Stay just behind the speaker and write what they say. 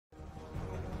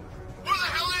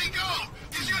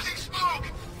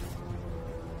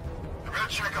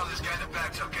guy the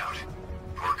bat took out.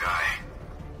 Poor guy.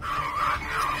 Oh, God,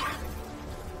 no.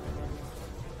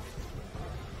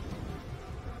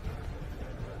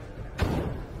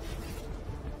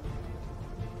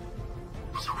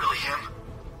 Was it really him?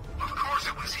 Of course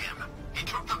it was him. He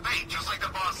took the bait, just like the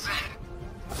boss said.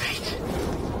 Bait?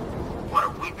 What,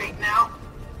 are we bait now?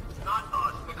 It's not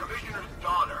us, the commissioner's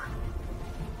daughter.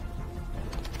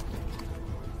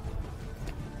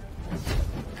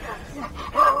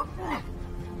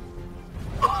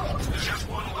 There's just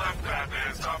one left,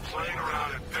 Batman. Stop playing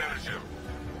around and finish him.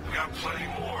 We got plenty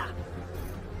more.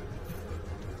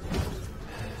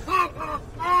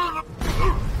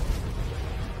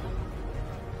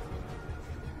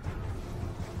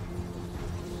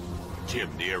 Jim,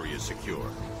 the area is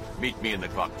secure. Meet me in the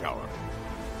clock tower.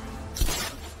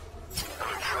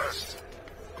 I'm impressed.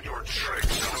 Your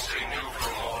tricks don't stay new for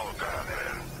long,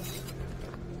 Batman.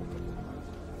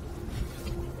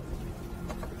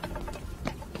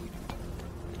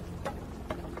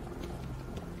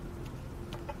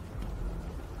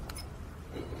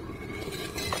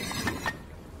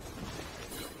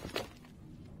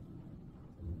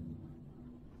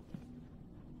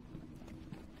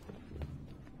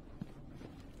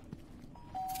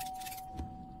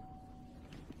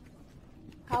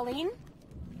 Colleen?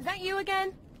 Is that you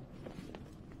again?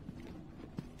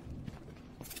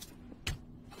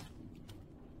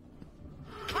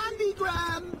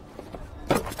 Candygram!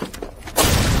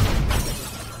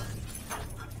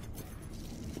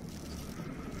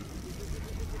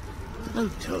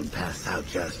 Oh, don't pass out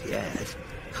just yet.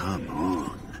 Come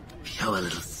on. Show a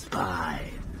little spine.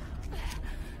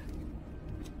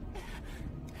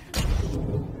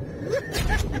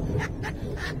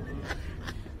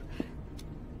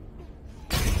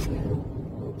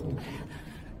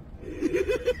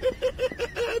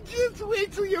 Just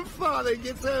wait till your father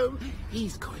gets home.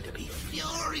 He's going to be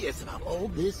furious about all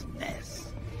this mess.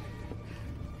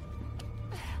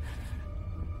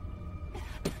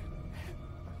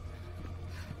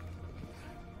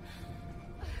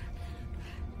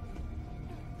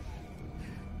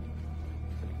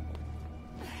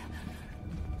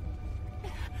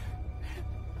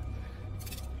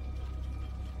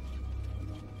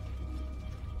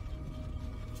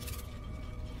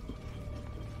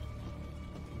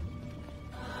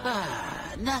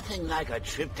 Nothing like a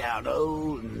trip down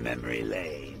old memory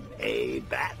lane, eh,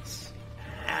 Bats?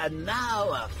 And now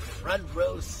a front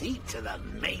row seat to the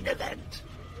main event.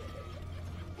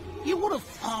 You would have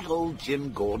thought old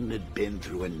Jim Gordon had been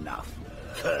through enough.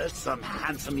 First, some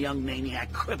handsome young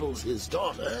maniac cripples his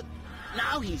daughter.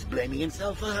 Now he's blaming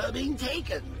himself for her being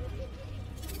taken.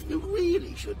 You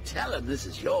really should tell him this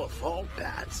is your fault,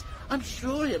 Bats. I'm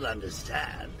sure he'll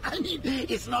understand. I mean,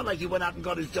 it's not like you went out and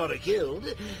got his daughter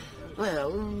killed.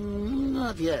 Well,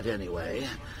 not yet, anyway.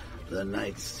 The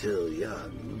night's still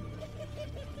young.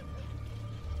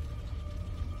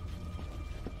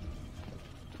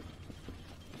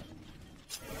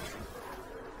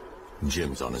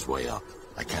 Jim's on his way up.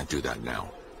 I can't do that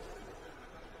now.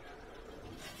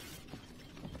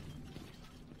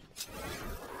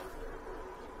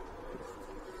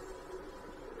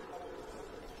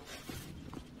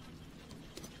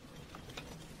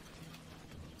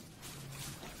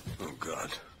 Oh,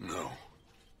 God, no.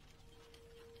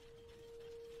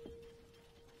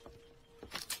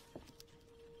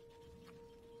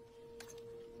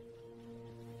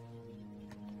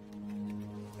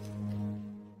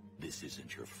 This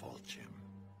isn't your fault, Jim.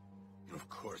 Of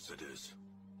course it is.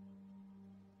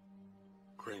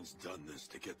 Crane's done this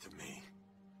to get to me.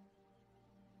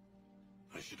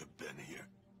 I should have been here.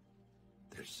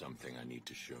 There's something I need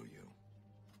to show you.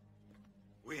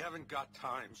 We haven't got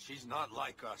time. She's not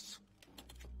like us.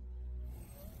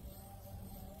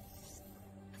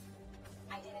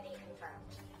 Identity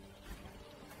confirmed.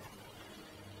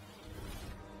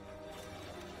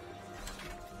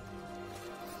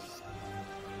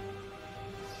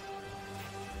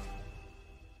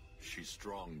 She's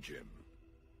strong, Jim.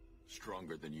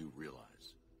 Stronger than you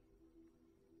realize.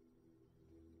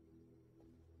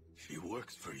 She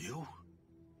works for you?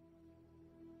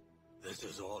 This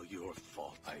is all your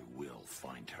fault. I will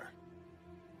find her.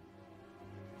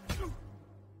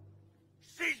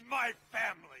 She's my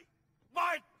family!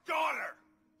 My daughter!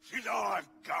 She's all I've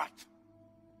got!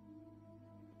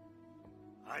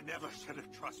 I never should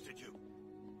have trusted you.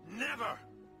 Never!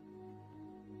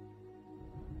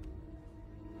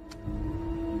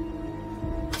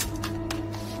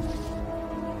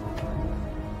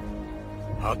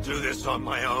 I'll do this on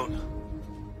my own.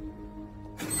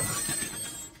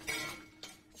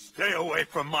 Stay away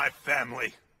from my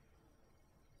family.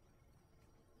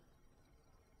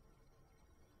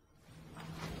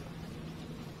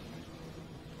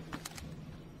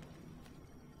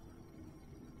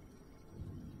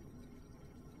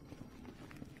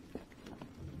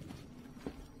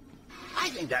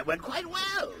 think that went quite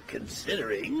well,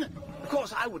 considering. Of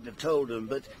course, I wouldn't have told him,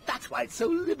 but that's why it's so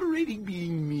liberating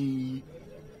being me.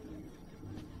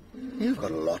 You've got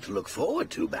a lot to look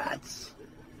forward to, Bats.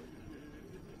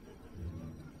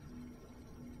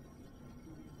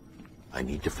 I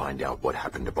need to find out what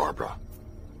happened to Barbara.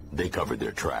 They covered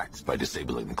their tracks by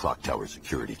disabling the clock tower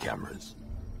security cameras.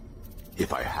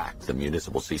 If I hack the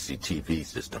municipal CCTV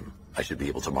system, I should be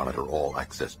able to monitor all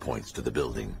access points to the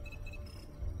building.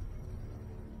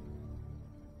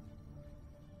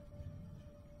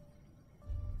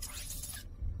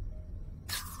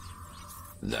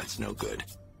 That's no good.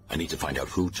 I need to find out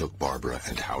who took Barbara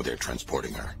and how they're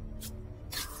transporting her.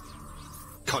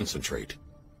 Concentrate.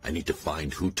 I need to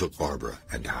find who took Barbara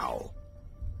and how.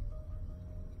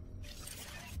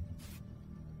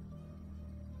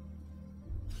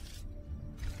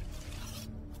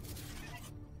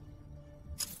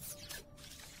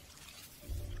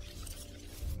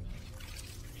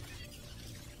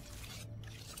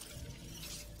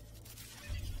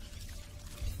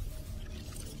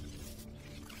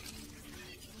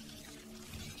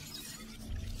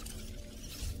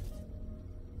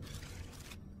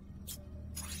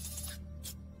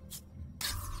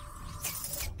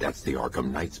 That's the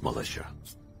Arkham Knights militia.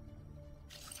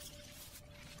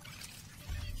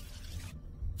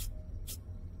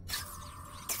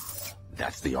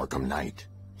 That's the Arkham Knight.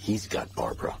 He's got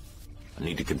Barbara. I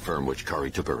need to confirm which car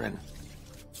he took her in.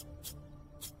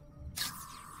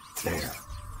 There.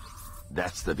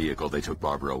 That's the vehicle they took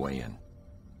Barbara away in.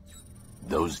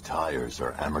 Those tires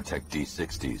are Amertech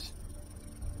D60s.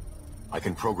 I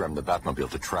can program the Batmobile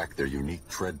to track their unique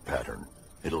tread pattern.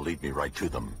 It'll lead me right to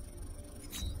them.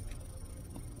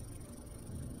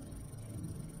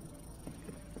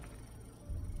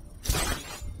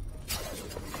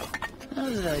 Now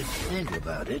that I think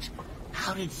about it,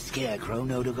 how did Scarecrow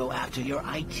know to go after your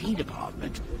IT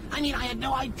department? I mean, I had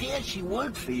no idea she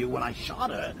worked for you when I shot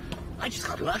her. I just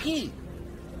got lucky.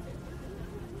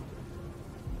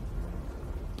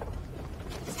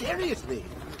 Seriously,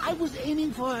 I was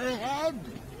aiming for her head.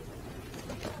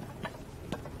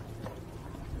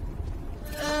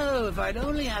 Oh, if I'd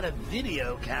only had a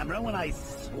video camera when I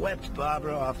swept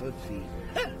Barbara off her feet.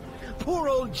 Poor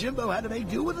old Jimbo had to make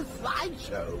do with a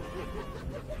slideshow.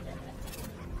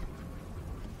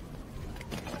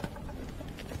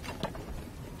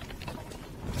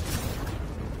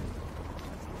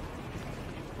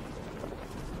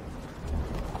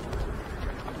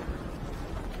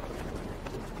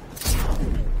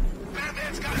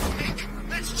 Batman's got a pick.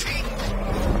 Let's change.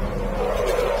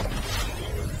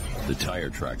 The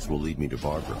tire tracks will lead me to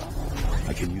Barbara.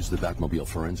 I can use the Batmobile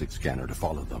forensic scanner to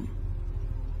follow them.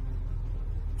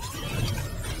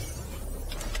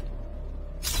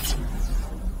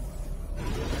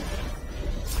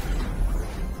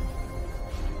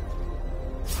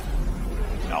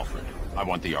 Alfred, I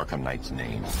want the Arkham Knight's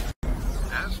name.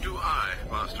 As do I,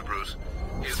 Master Bruce.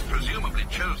 He's presumably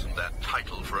chosen that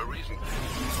title for a reason.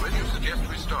 Where do you suggest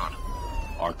we start?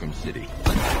 Arkham City.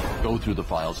 Go through the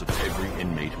files of every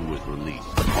inmate who was released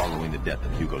following the death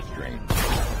of Hugo Strange.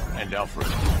 And Alfred.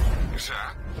 Sir?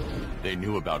 They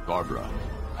knew about Barbara.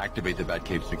 Activate the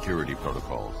Batcave security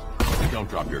protocols. Don't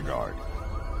drop your guard.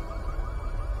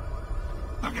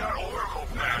 I've got Oracle,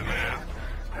 Batman.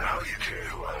 Now you care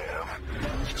who I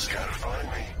am. Just gotta find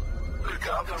me. But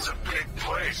Gotham's a big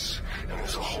place, and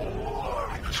there's a whole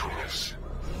army between us.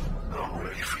 I'm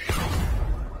ready for you.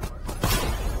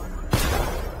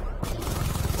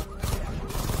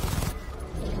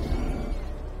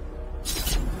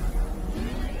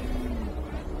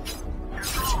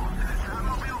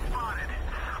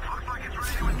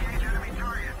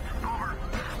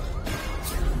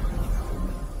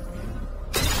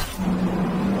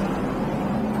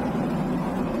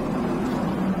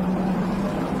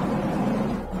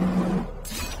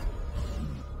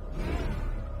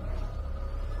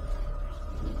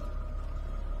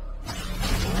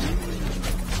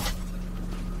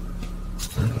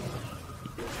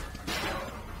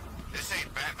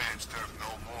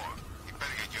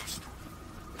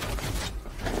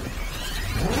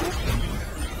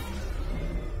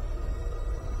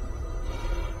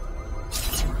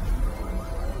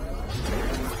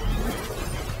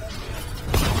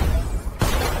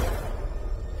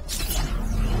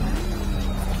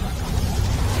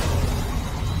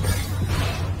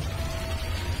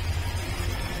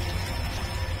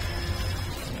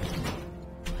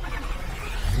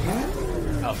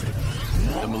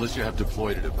 The militia have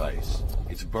deployed a device.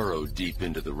 It's burrowed deep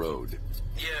into the road.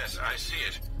 Yes, I see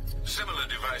it. Similar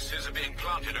devices are being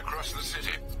planted across the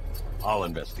city. I'll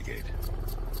investigate.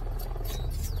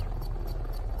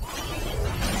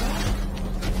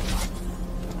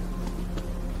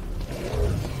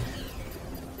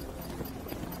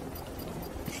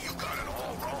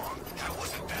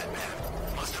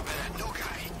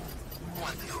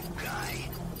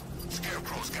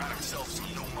 got himself some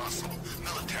new muscle.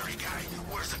 Military guy.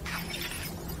 Where's a gun?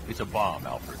 It's a bomb,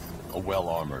 Alfred. A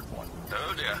well-armored one.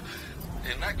 Oh dear.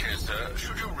 In that case, sir,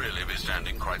 should you really be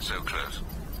standing quite so close?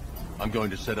 I'm going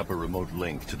to set up a remote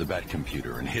link to the Bat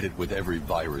computer and hit it with every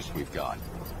virus we've got.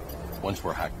 Once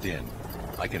we're hacked in,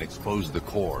 I can expose the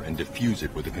core and defuse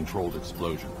it with a controlled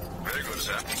explosion. Very good,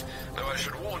 sir. Though I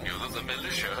should warn you that the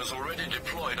militia has already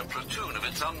deployed a platoon of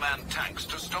its unmanned tanks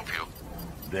to stop you.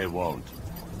 They won't.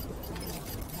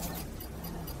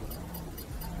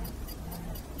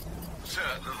 Sir,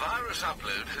 the virus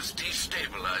upload has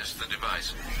destabilized the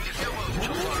device. If you move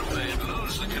too far away and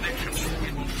lose the connection,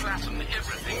 it will flatten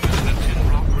everything within a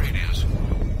 10-block radius.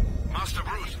 Master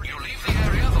Bruce, you leave the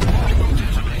area, the wall will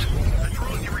detonate. The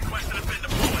drone you requested has been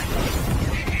deployed.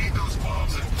 We need those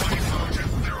bombs in place,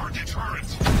 Sergeant. There are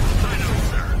deterrents. I know,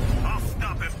 sir. I'll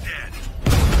stop him dead.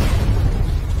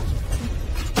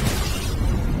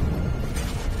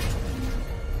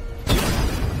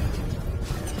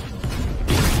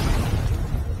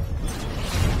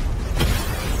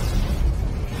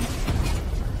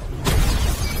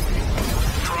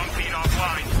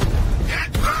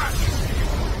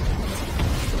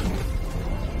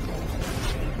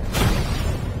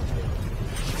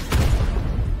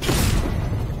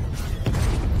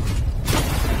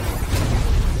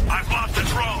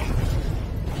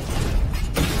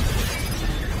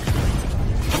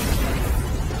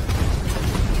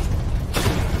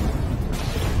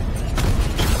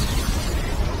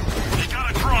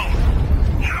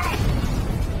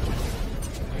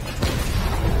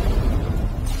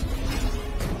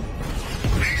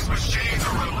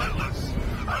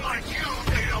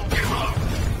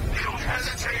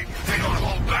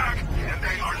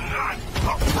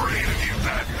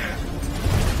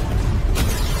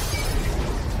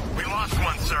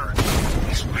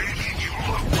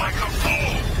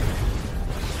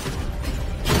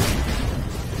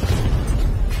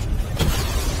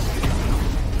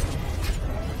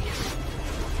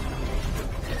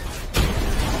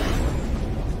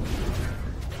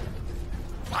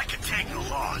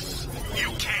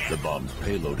 The bomb's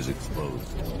payload is exposed.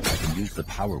 I can use the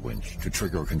power winch to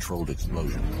trigger a controlled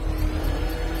explosion.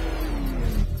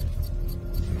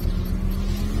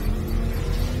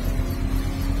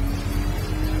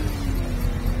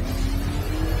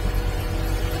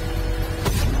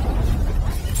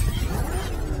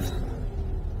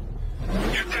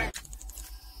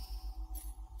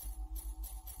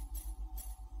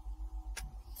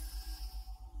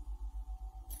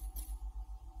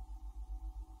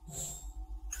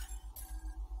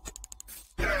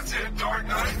 That's it, Dark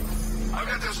Knight? I've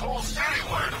got this whole city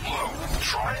wired to blow.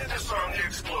 Try and disarm the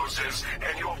explosives,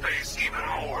 and you'll face even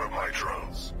more of my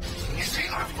drones. You see,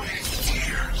 I've waited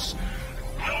years.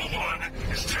 No one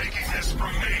is taking this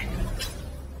from me.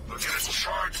 Look at this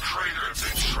charged crater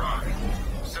if they try.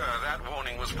 Sir, that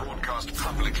warning was broadcast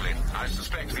publicly. I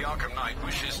suspect the Arkham Knight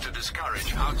wishes to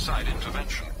discourage outside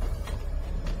intervention.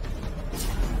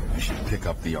 We should pick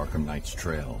up the Arkham Knight's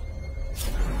trail.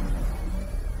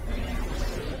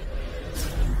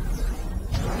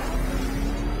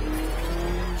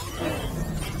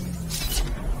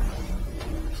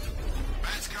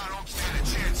 Man's got don't stand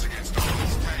a chance against all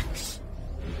these tanks.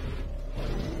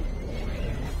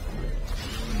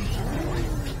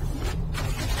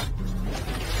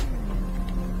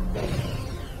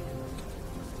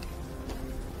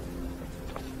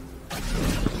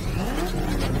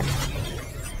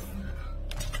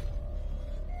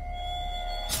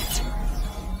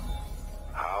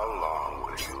 How long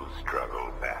will you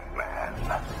struggle, Batman?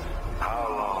 How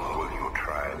long will you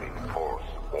try and enforce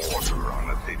order on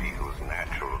a city whose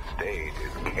natural state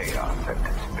is chaos and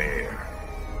despair?